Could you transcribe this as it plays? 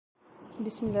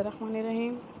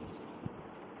बिस्मिल्लाहिर्रहमानिर्रहीम।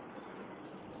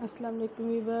 अस्सलाम वालेकुम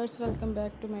viewers, welcome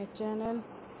back to my channel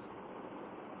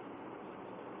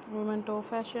women top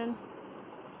fashion.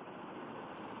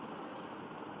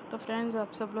 तो फ्रेंड्स,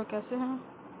 आप सब लोग कैसे हैं?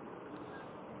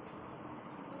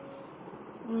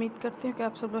 उम्मीद करती हूँ कि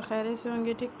आप सब लोग खैरियत से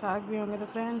होंगे, ठीक ठाक भी होंगे। तो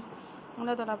फ्रेंड्स,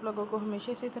 अल्लाह ताला आप लोगों को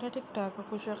हमेशा इसी तरह ठीक ठाक और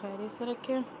खुश और खैरियत से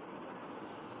रखे।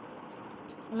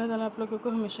 अल्लाह ताला आप लोगों को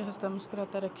हमेशा हंसता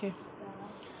मुस्कुराता रखे।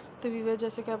 तो व्यूअर्स,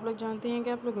 जैसे कि आप लोग जानते हैं कि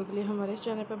आप लोगों के लिए हमारे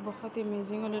चैनल पर बहुत ही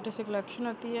अमेजिंग और लेटेस्ट कलेक्शन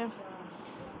होती है,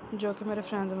 जो कि मेरे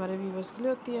फ्रेंड्स हमारे व्यूअर्स के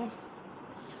लिए होती है।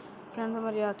 फ्रेंड्स,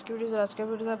 हमारी आज की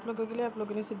वीडियो आप लोगों के लिए, आप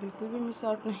लोगों ने इसे बिल्कुल भी मिस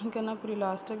आउट नहीं करना, पूरी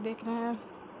लास्ट तक देखना है।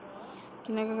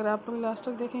 कि नहीं, अगर आप लोग लास्ट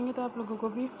तक देखेंगे तो आप लोगों को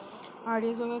भी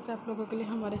आइडियाज़ होगा कि आप लोगों के लिए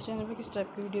हमारे चैनल पर किस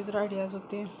टाइप की वीडियोज़ और आइडियाज़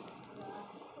होते हैं।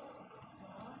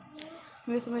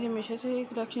 वैसे मेरी हमेशा से ही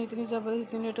कलेक्शन इतनी ज़बरदस्त,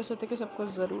 इतनी लेटेस्ट होती है कि सबको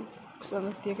ज़रूर पसंद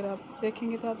होती है। अगर आप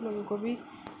देखेंगे तो आप लोगों को भी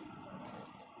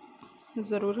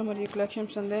ज़रूर हमारी कलेक्शन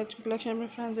पसंद है। कलेक्शन में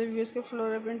फ्रेंड्स व्यूअर्स के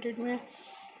फ्लोरल प्रिंटेड में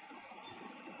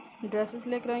ड्रेसेस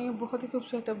लेकर आएंगे, बहुत ही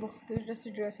खूबसूरत है, बहुत ही लेटेस्ट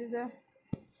ड्रेसेस है।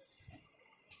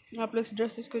 आप लोग इस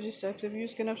ड्रेसेस को जिस टाइप से भी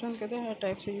यूज़ करना पसंद करते हैं, हर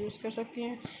टाइप से यूज़ कर सकती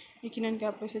हैं। यकीनन कि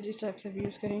आप लोग इसे जिस टाइप से भी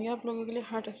यूज़ करेंगे, आप लोगों के लिए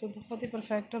हर टाइप से बहुत ही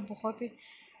परफेक्ट है, बहुत ही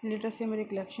लेटेस्ट है मेरी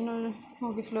कलेक्शन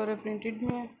होगी फ्लोरल प्रिंटेड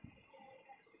में।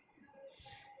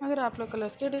 अगर आप लोग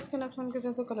कलर्स के आइडियाज़ करना पसंद करते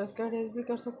हैं तो कलर्स के आइडियाज़ भी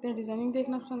कर सकते हैं। डिज़ाइनिंग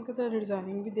देखना पसंद करते हैं,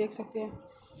 डिज़ाइनिंग भी देख सकते हैं।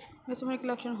 वैसे मेरी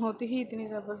कलेक्शन होती ही इतनी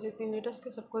ज़बरदस्त, इतनी लेटेस्ट कि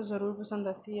सबको ज़रूर पसंद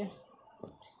आती है।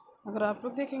 अगर आप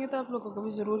लोग देखेंगे तो आप लोगों को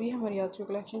भी ज़रूर ही हमारी आज की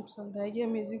कलेक्शन पसंद आएगी।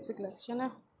 अमेजिंग सी कलेक्शन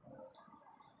है।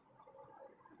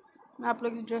 आप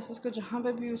लोग इस ड्रेसेस को जहाँ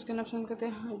पे भी यूज़ करना पसंद करते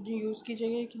हैं यूज़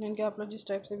कीजिएगा। यकीनन कि आप लोग जिस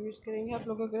टाइप से भी यूज़ करेंगे, आप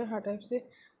लोगों के लिए हर टाइप से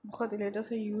बहुत ही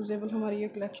लेटेस्ट है, यूजेबल हमारी ये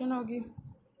कलेक्शन होगी।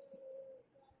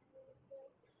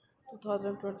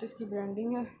 2020 की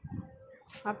ब्रांडिंग है।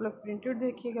 आप लोग प्रिंटेड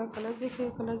देखिएगा, कलर्स देखिएगा,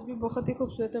 कलर्स भी बहुत ही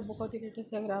खूबसूरत है, बहुत ही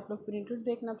लेटेस्ट है। अगर आप लोग प्रिंटेड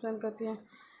देखना पसंद करते हैं,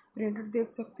 प्रिंटेड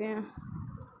देख सकते हैं।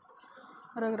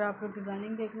 और अगर आप लोग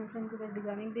डिज़ाइनिंग देखना पसंद करते हैं,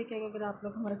 डिज़ाइनिंग देखिएगा। अगर आप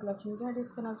लोग हमारे कलेक्शन के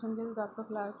आइडियाज़ करना पसंद करते हैं तो आप लोग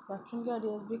कलेक्शन के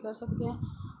आइडियाज़ भी कर सकते हैं।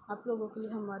 आप लोगों के लिए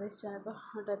हमारे इस चैनल पर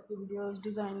हर टाइप की वीडियोज़,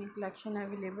 डिज़ाइनिंग कलेक्शन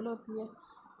अवेलेबल होती है,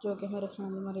 जो कि हमारे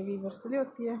फ्रेंड, हमारे व्यूवर्स के लिए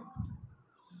होती है।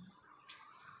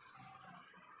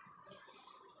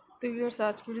 तो व्यूअर्स,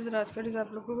 आज की वीडियो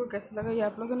आप लोगों को कैसा लगा ये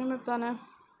आप लोगों ने हमें बताना है।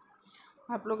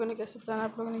 आप लोगों ने कैसे बताना है,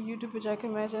 आप लोगों ने यूट्यूब पे जाकर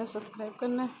मेरा चैनल सब्सक्राइब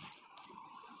करना है,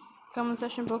 कमेंट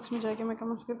सेक्शन बॉक्स में जाके मैं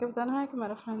कमेंट्स करके बताना है कि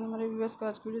मेरा फ्रेंड, हमारे व्यूअर्स को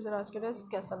आज की वीडियो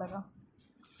कैसा लगा।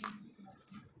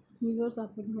 व्यूअर्स,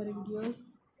 आप लोग हमारे वीडियोस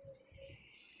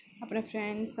अपने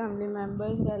friends, family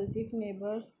members, relative,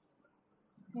 neighbours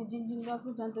या जिनको आप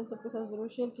लोग जानते हैं सबके साथ ज़रूर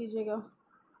शेयर कीजिएगा,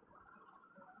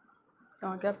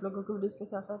 ताकि आप लोगों को वीडियोज़ के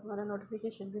साथ साथ हमारा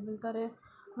नोटिफिकेशन भी मिलता रहे।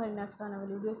 हमारी नेक्स्ट आने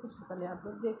वाली वीडियो सबसे पहले आप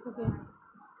लोग देख सकें,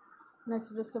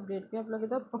 नेक्स्ट वीडियोज़ का अपडेट भी आप लोगों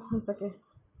तक पहुँच सके।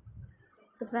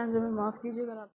 तो फ्रेंड्स, हमें माफ़ कीजिएगा।